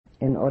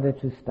In order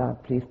to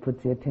start, please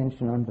put the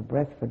attention on the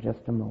breath for just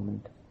a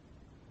moment.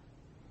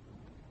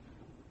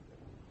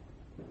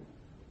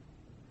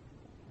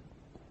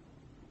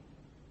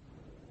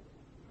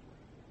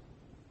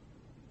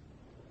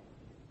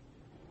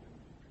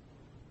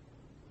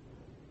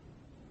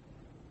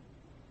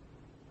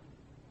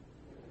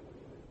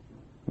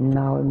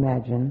 Now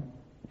imagine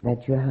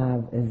that you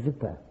have a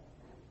zipper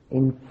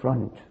in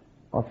front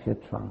of your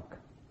trunk.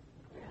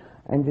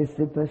 And this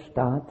zipper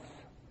starts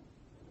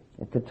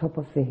at the top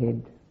of the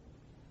head,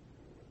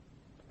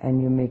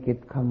 and you make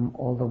it come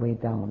all the way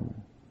down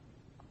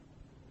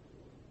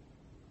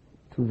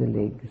to the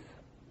legs.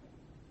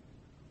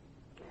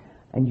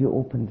 And you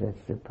open that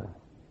zipper.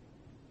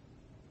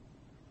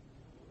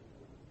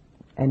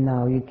 And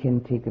now you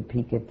can take a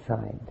peek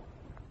inside.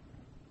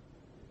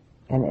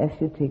 And as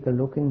you take a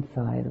look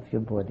inside of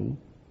your body,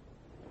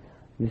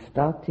 you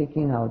start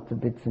taking out the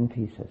bits and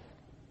pieces.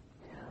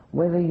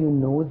 Whether you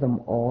know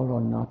them all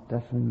or not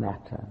doesn't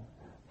matter.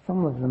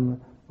 Some of them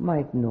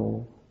might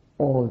know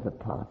all the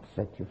parts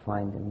that you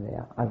find in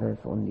there, others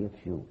only a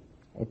few.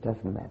 It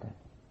doesn't matter.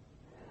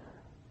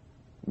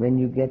 When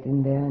you get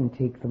in there and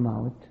take them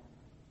out,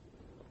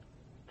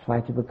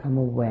 try to become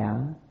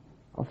aware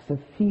of the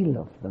feel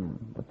of them,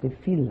 what they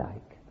feel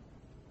like.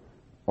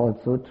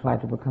 Also try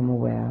to become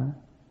aware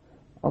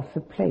of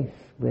the place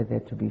where they're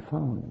to be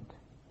found.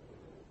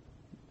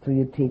 So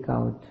you take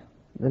out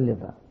the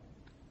liver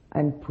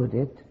and put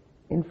it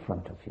in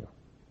front of you,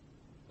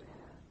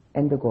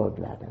 and the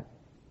gallbladder,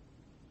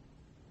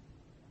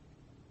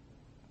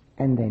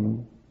 and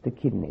then the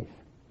kidneys,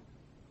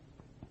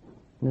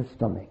 the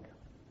stomach,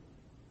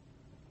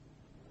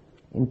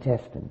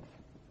 intestines,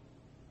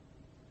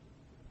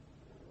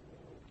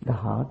 the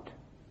heart,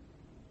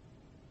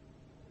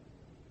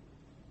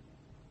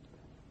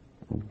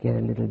 and get a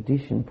little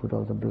dish and put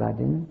all the blood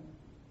in.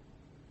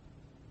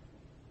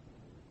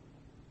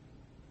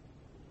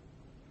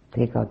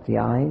 Take out the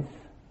eyes,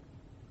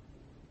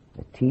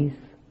 the teeth,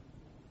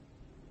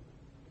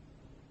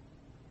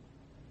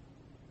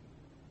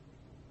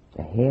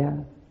 the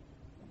hair,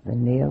 the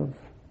nails,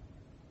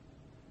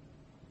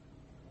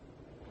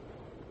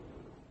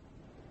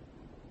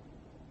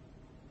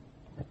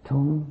 the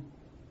tongue.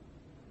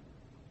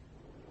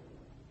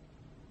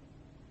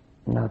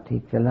 Now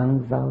take the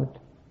lungs out.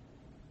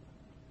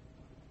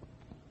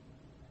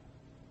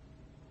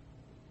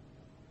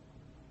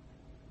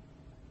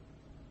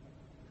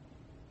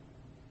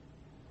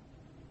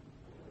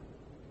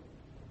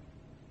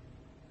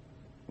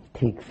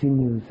 Take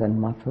sinews and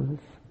muscles,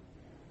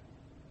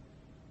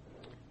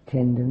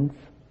 tendons,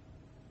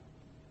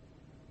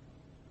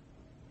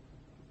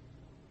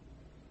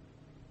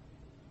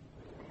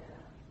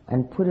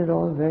 and put it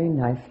all very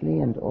nicely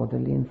and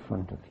orderly in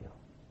front of you.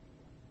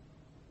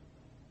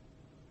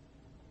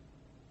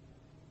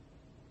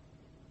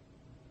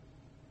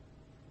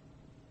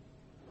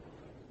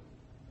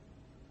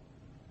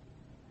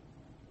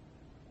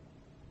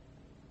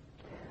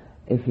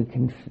 If you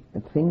can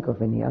think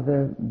of any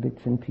other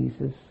bits and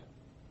pieces,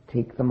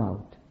 take them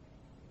out.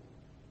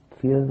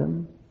 Feel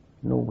them,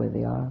 know where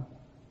they are,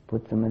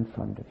 put them in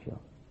front of you.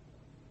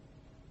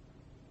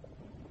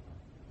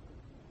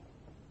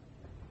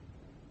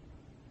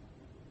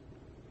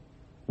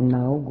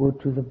 Now go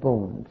to the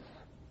bones.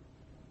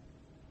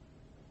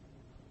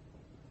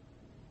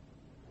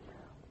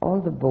 All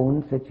the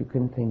bones that you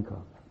can think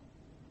of.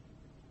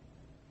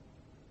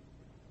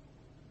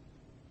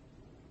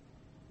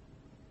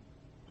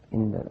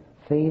 In the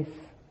face,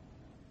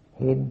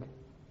 head,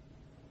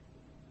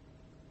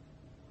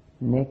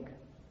 neck,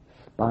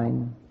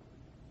 spine,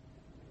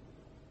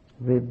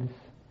 ribs,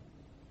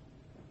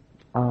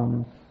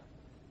 arms,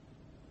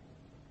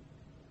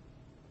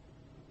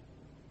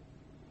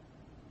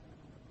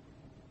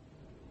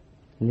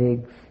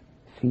 legs,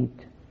 feet,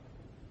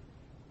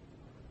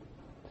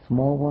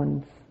 small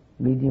ones,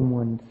 medium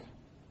ones,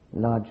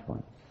 large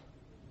ones.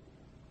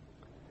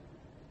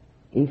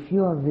 If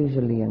you are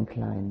visually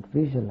inclined,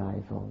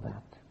 visualize all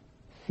that.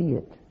 See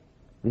it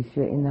with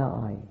your inner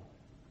eye.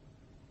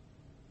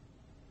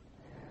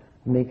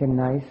 Make a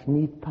nice,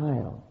 neat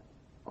pile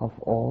of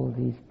all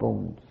these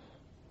bones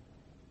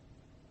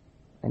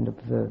and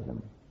observe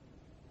them.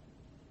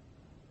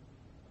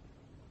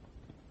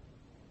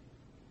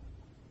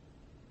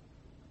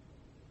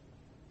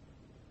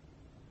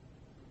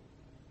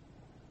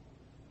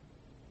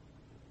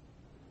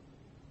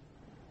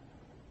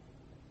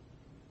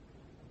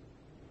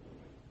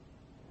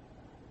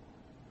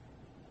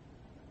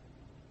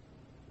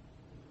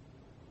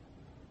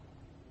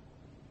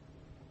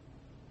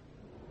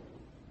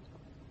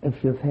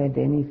 If you've had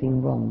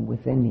anything wrong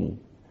with any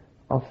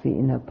of the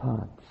inner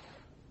parts,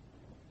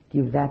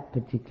 give that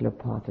particular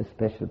part a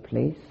special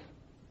place.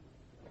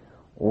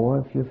 Or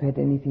if you've had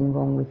anything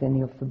wrong with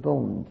any of the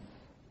bones,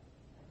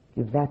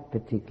 give that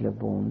particular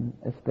bone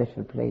a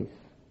special place,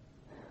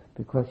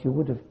 because you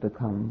would have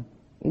become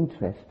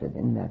interested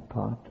in that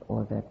part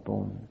or that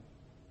bone.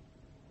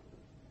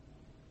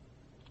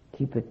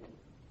 Keep it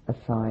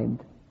aside.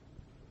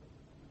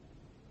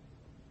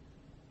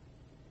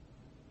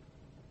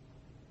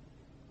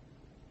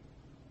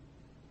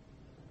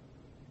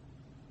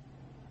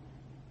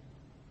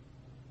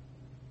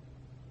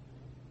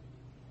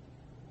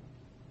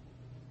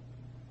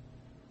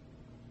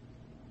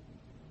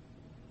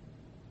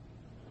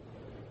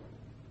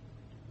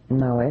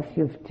 Now, as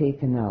you've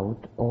taken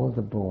out all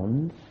the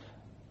bones,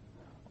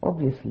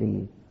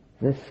 obviously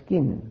the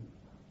skin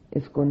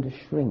is going to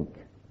shrink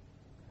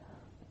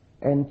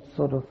and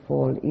sort of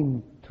fall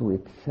into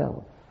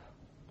itself.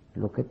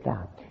 Look at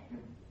that.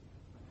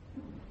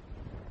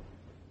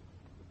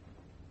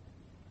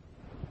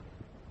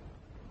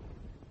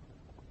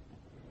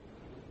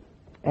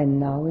 And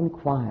now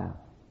inquire,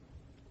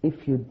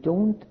 if you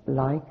don't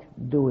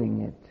like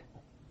doing it,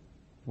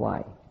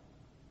 why?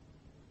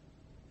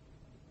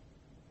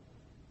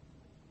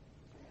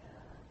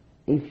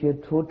 If you're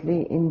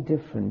totally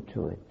indifferent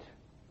to it,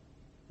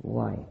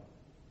 why?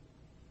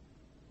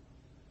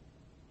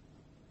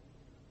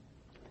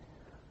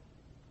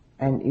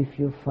 And if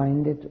you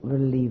find it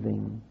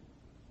relieving,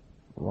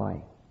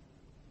 why?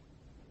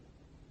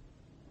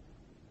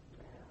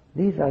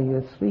 These are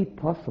your three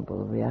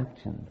possible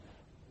reactions.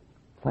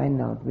 Find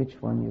out which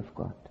one you've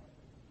got.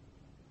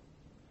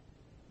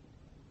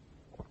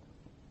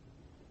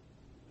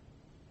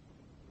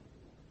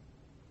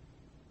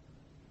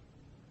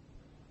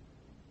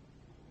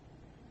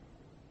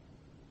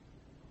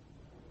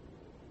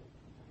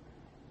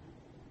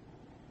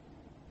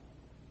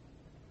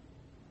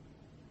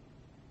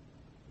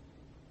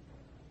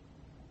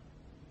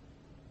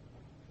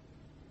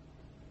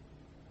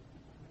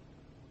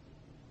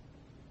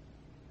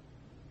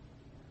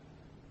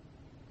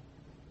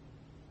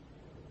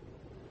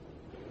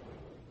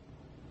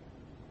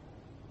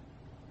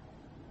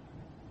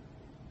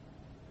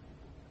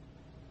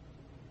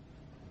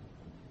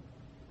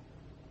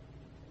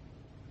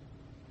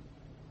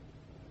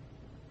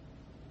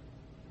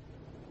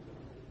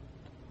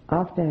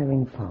 After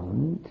having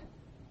found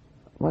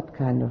what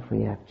kind of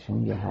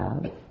reaction you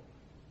have,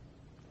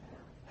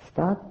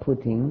 start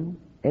putting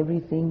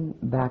everything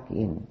back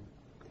in.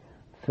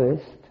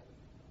 First,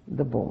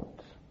 the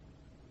bones.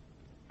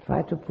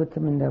 Try to put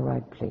them in their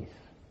right place.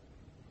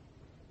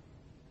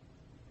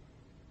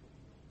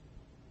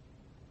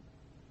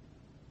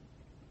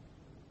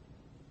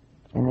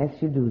 And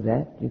as you do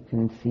that, you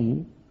can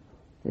see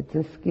that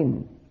the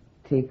skin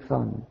takes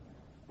on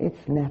its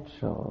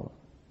natural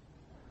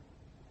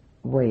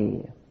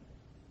way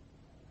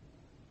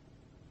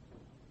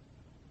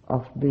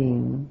of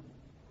being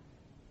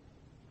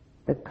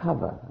the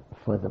cover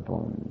for the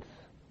bones.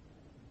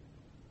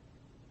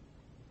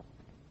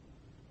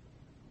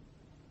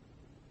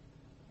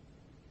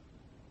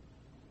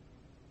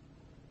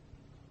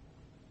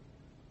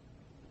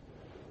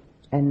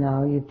 And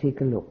now you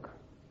take a look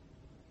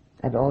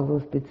at all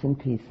those bits and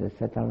pieces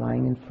that are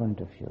lying in front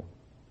of you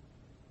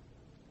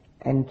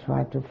and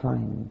try to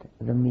find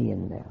the me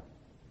in there.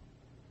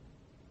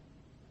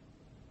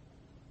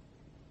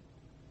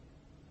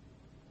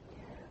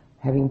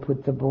 Having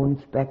put the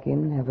bones back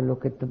in, have a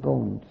look at the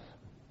bones.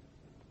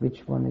 Which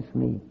one is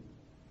me?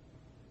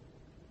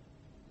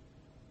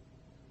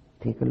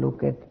 Take a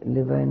look at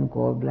liver and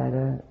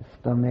gallbladder,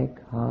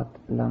 stomach, heart,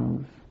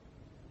 lungs,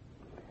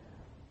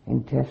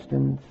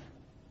 intestines,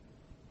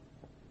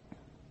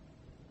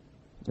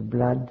 the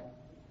blood,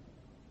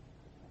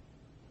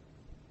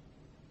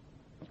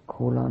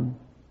 colon,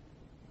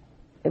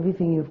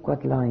 everything you've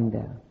got lying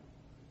there.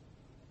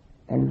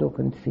 And look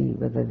and see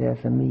whether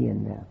there's a me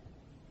in there.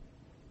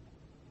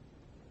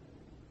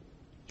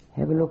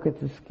 Have a look at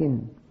the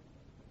skin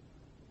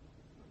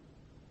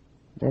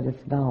that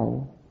is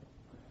now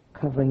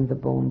covering the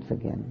bones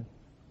again.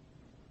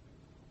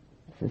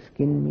 Is the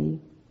skin me?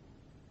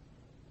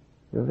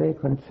 We're very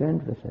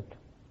concerned with it.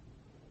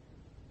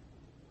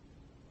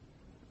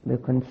 We're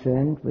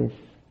concerned with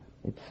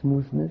its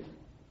smoothness,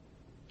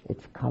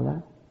 its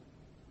color,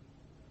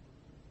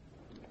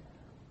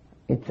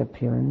 its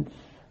appearance.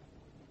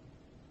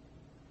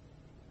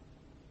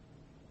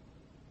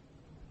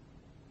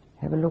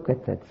 Have a look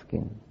at that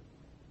skin.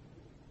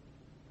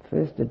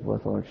 First it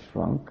was all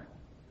shrunk,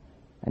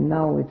 and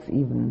now it's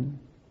even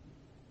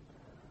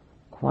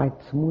quite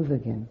smooth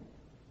again.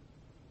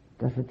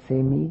 Does it say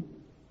me?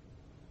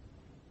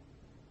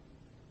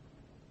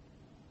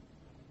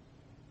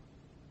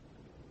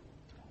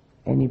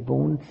 Any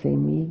bones say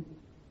me?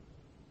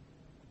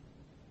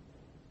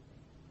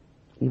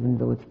 Even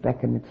though it's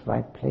back in its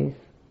right place?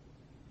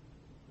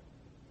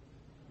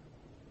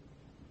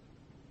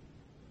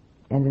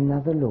 And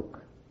another look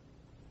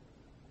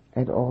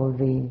at all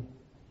the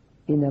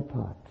inner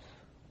parts.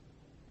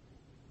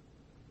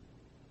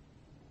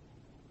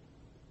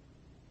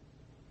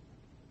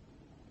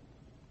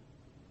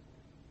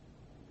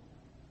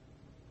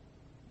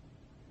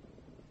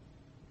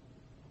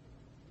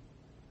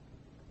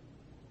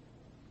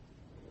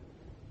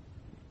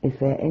 Is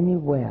there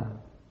anywhere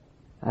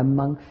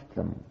amongst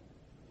them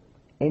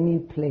any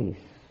place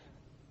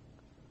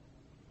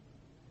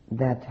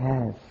that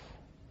has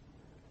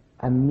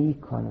a me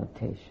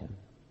connotation?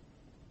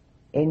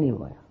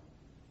 Anywhere?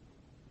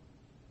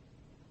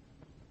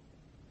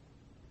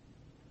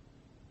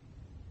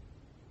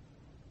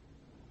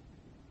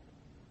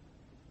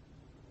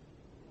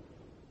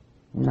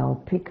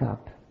 Now pick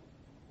up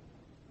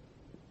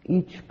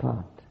each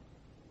part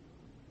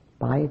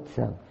by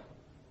itself.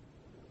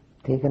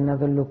 Take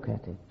another look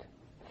at it.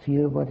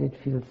 Feel what it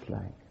feels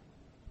like.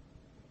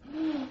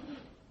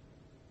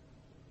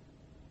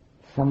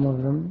 Some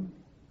of them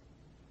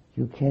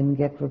you can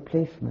get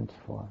replacements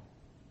for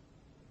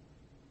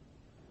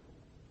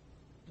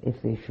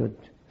if they should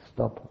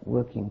stop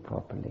working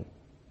properly.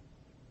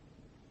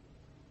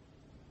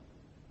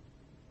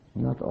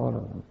 Not all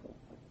of them.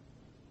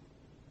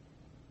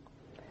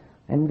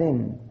 And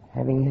then,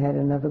 having had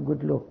another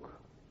good look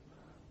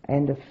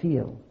and a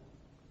feel,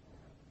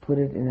 put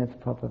it in its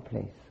proper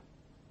place.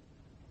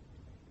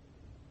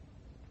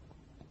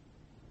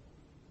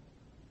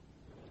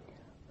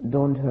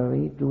 Don't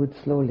hurry, do it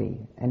slowly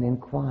and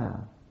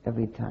inquire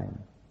every time.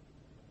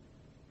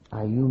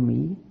 Are you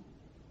me?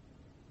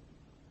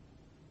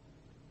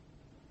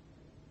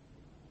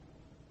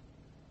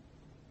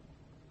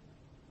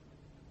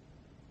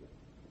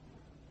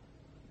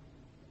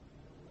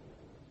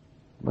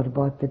 What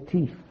about the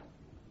teeth?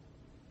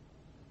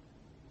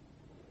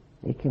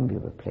 They can be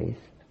replaced.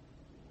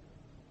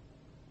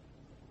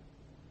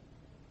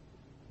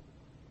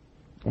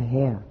 The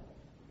hair.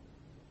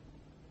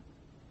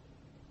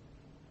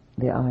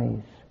 The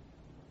eyes.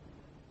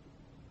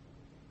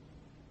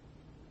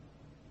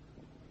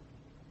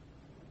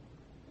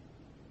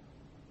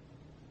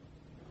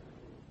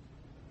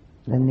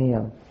 The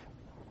nails.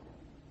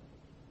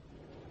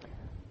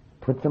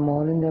 Put them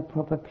all in their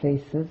proper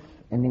places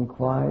and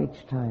inquire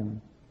each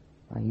time.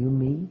 Are you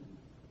me?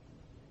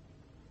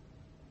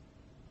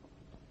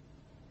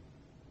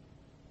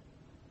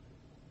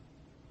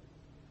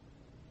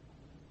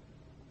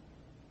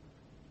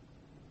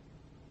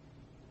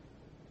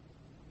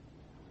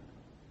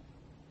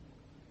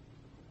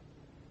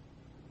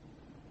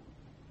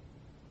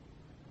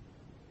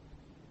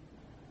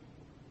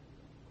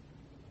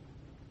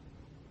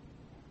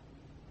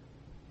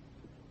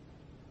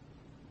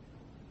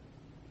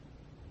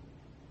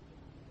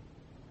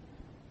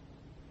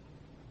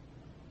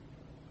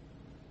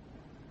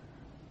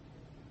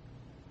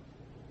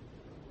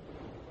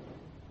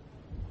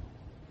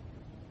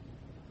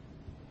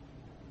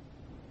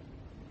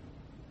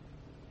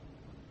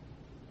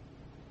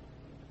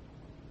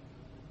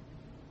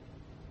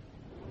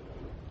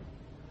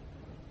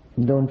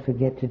 Don't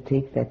forget to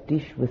take that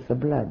dish with the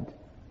blood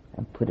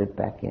and put it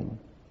back in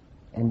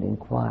and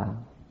inquire,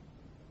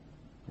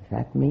 is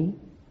that me?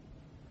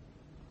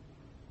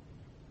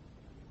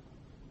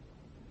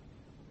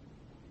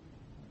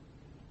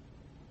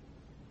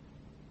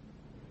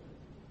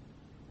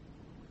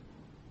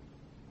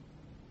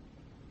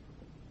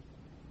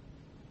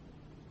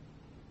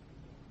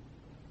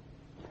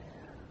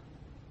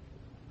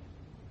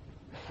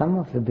 Some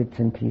of the bits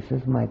and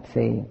pieces might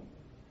say,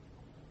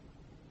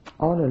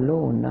 all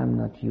alone I'm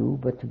not you,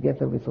 but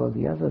together with all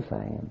the others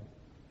I am.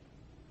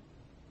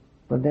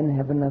 But then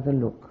have another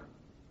look.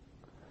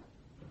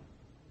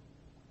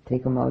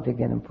 Take them out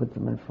again and put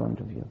them in front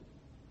of you.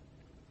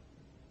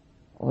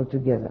 All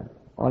together,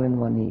 all in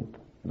one heap,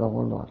 the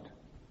whole lot.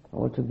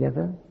 All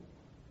together,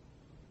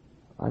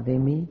 are they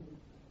me?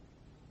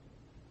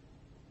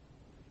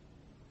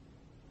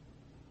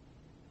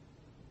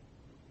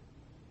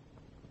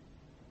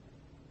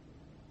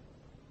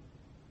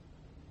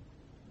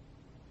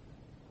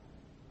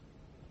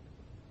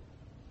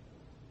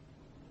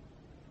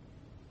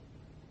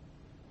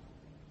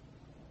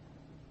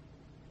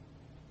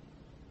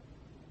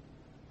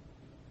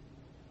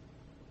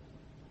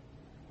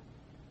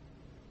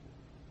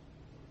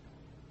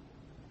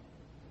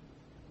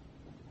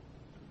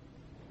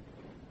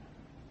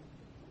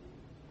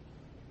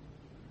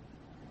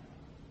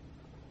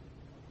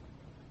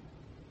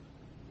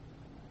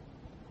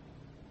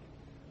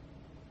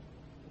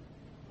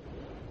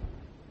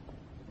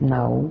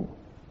 Now,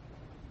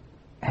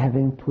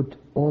 having put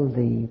all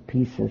the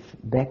pieces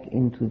back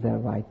into their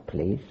right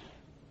place,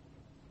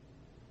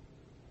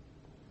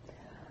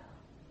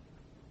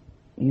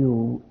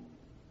 you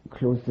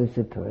close the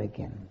zipper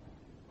again.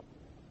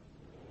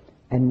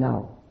 And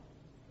now,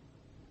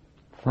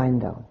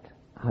 find out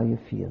how you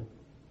feel.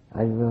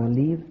 Are you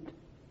relieved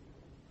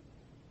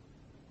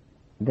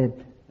that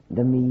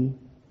the me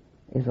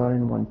is all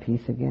in one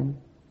piece again?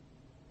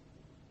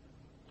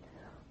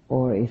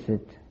 Or is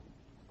it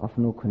of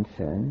no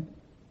concern?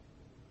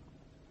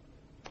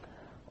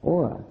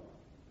 Or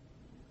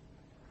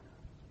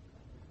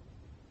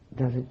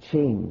does it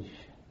change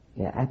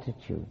your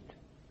attitude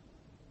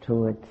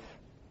towards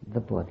the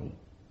body?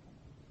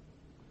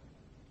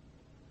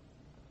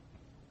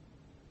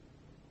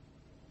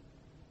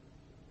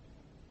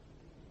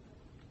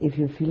 If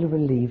you feel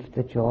relieved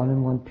that you're all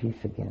in one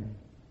piece again,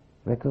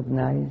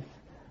 recognize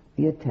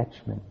the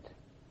attachment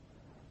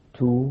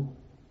to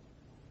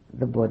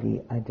the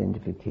body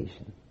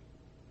identification.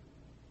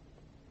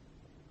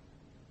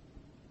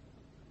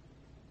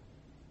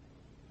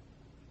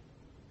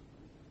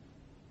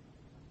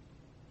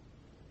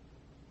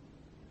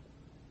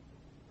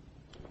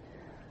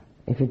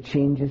 If it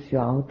changes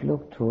your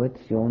outlook towards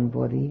your own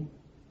body,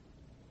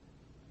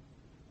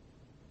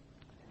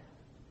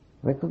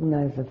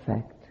 recognize the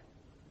fact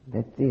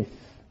that this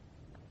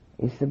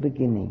is the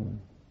beginning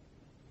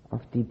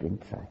of deep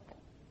insight.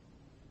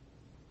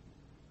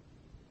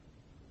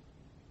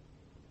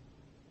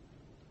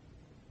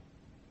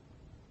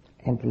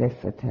 and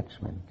less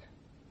attachment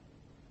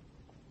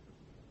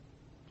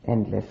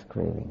and less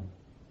craving.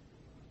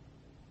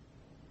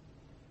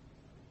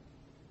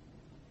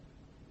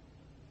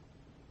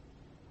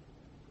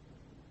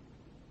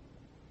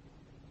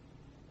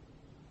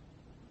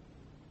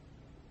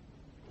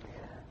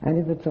 And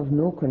if it's of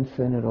no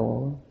concern at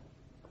all,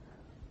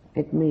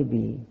 it may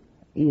be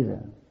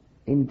either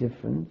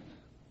indifference,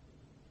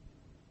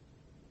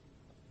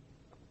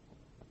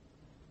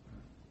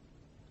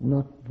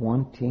 not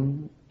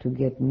wanting to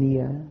get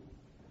near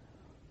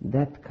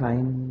that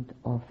kind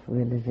of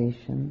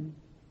realization,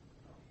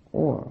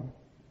 or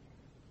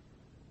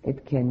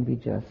it can be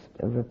just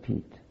a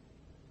repeat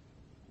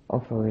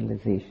of a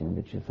realization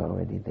which is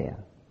already there.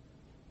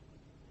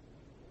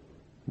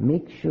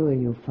 Make sure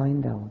you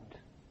find out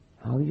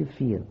how you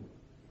feel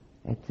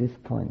at this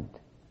point.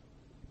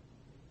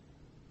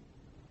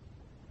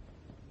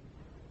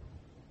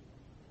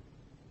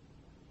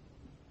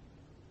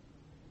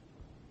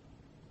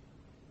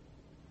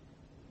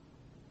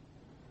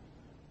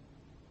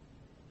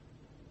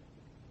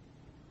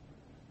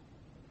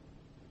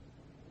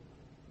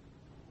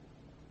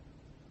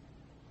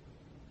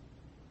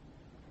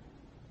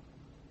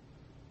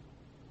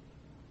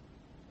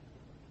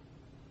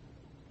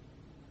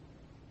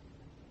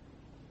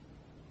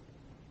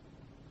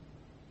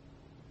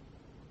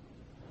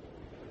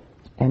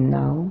 And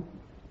now,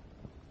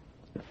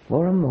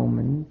 for a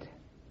moment,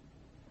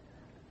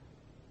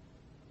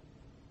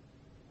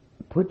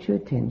 put your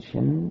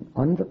attention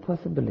on the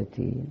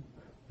possibility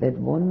that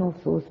one of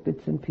those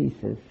bits and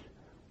pieces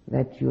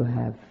that you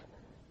have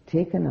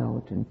taken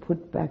out and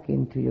put back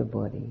into your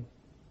body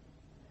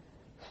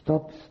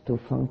stops to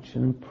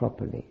function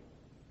properly.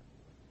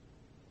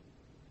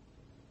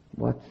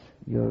 What's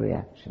your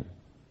reaction?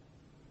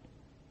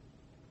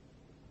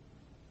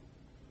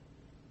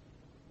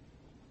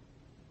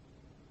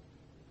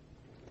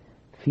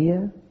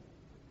 Fear,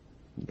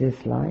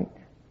 dislike,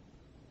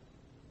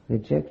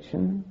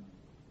 rejection,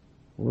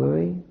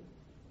 worry,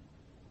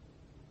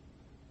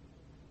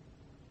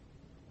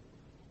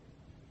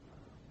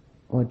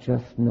 or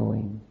just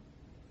knowing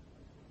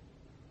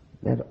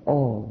that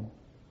all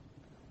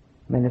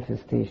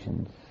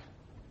manifestations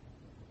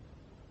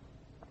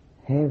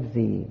have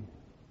the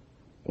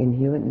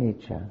inherent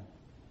nature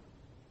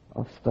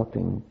of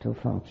stopping to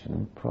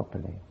function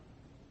properly.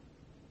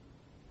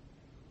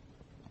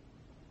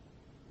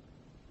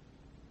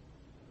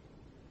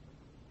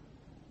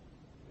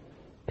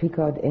 Pick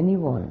out any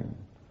one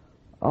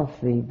of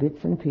the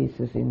bits and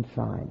pieces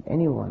inside,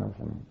 any one of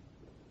them,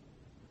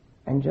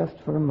 and just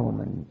for a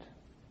moment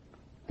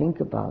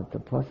think about the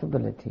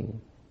possibility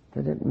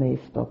that it may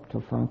stop to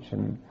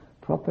function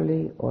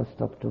properly or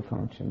stop to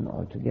function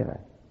altogether.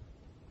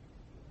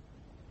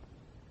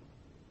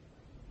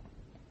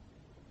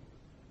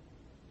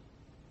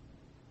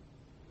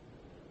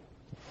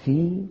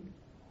 See,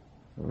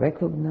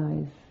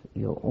 recognize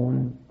your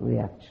own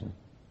reaction.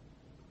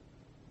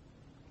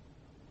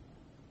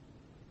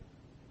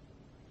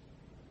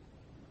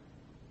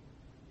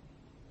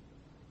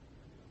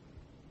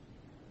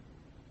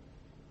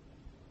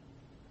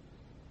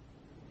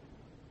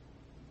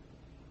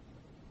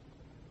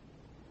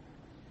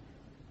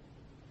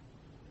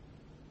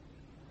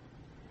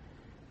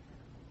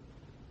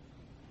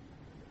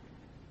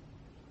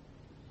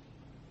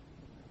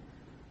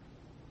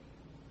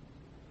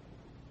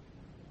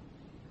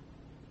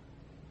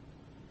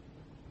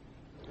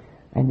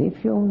 And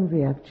if your own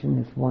reaction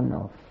is one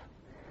of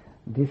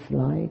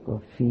dislike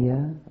or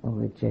fear or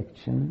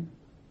rejection,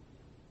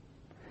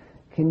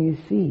 can you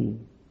see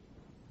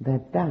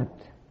that that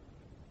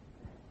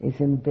is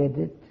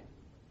embedded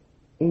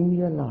in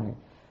your life?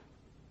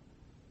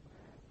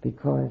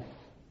 Because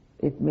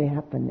it may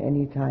happen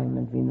any time,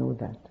 and we know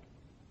that.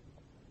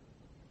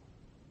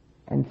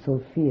 And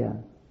so fear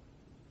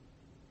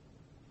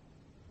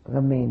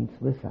remains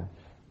with us.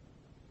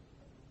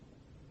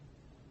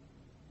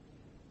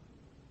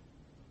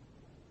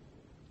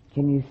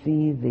 Can you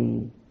see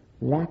the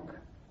lack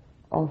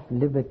of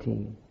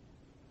liberty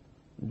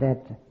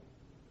that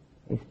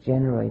is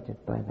generated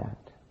by that?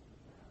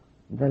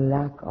 The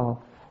lack of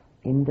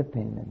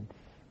independence.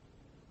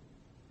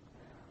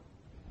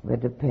 We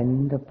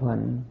depend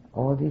upon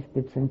all these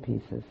bits and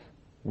pieces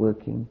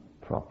working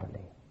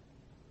properly.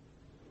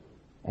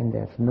 And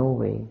there's no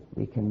way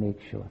we can make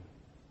sure.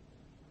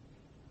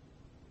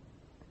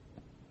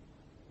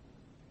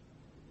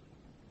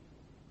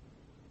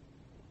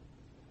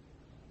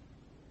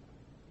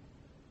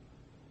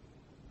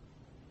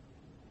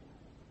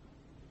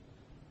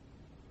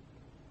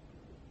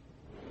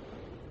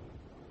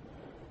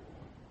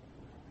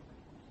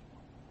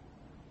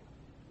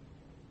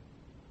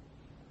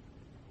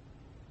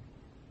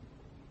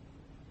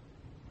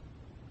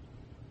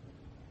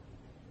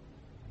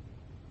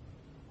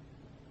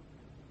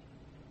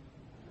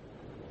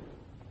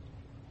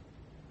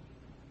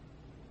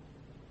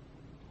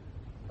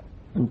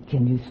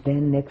 Can you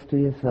stand next to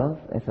yourself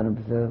as an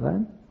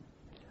observer?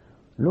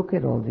 Look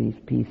at all these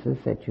pieces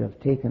that you have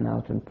taken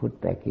out and put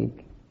back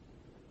in.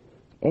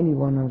 Any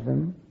one of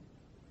them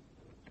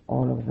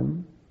all of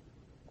them,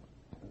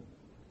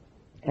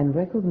 and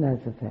recognize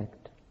the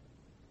fact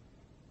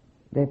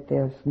that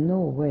there's no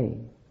way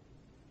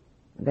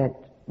that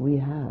we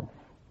have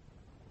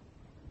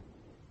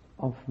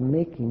of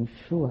making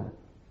sure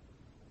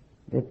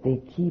that they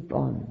keep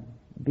on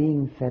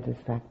being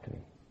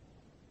satisfactory.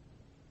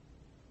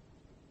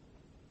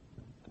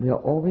 We are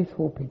always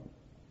hoping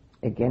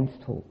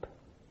against hope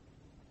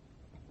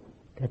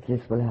that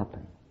this will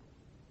happen.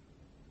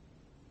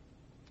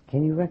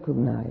 Can you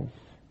recognize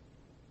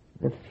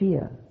the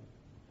fear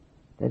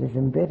that is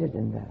embedded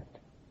in that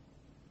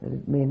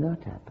it may not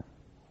happen?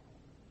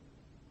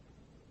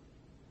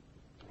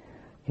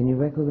 Can you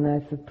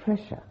recognize the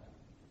pressure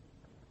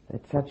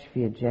that such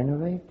fear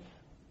generates?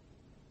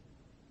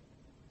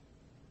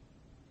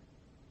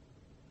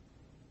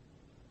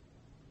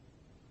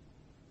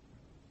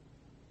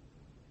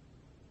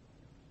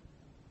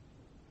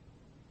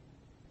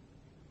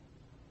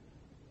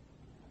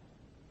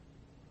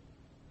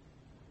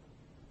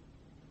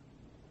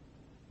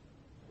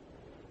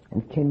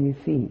 And can you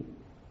see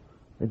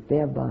that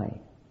thereby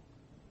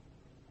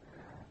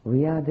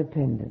we are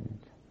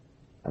dependent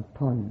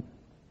upon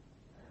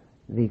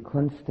the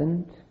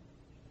constant,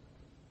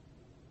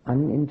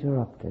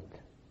 uninterrupted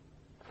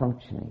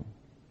functioning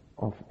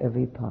of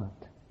every part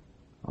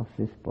of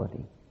this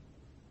body?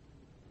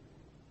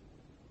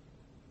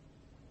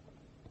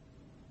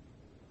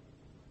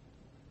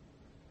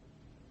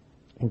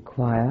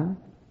 Inquire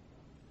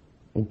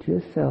into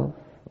yourself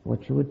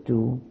what you would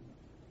do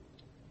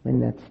when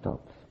that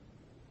stops.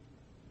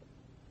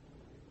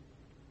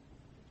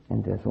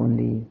 And there's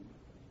only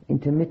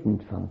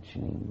intermittent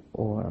functioning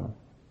or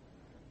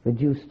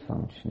reduced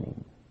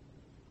functioning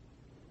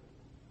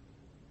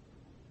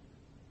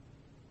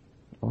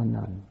or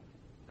none.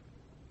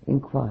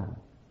 Inquire.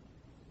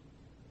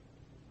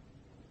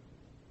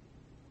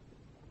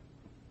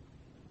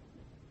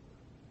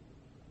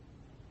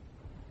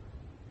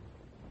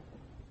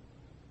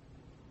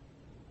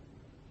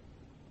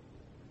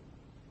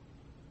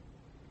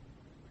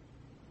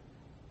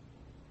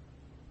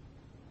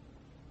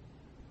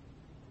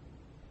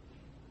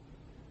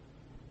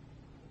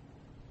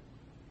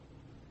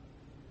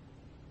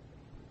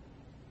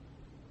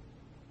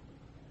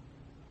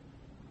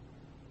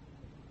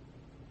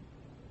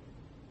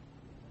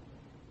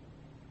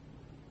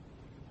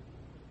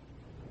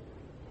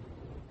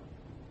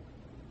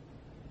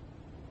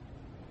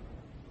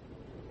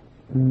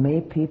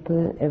 May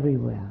people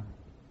everywhere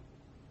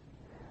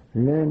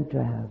learn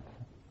to have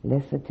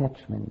less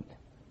attachment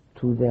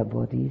to their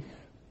bodies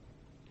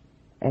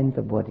and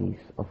the bodies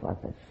of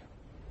others.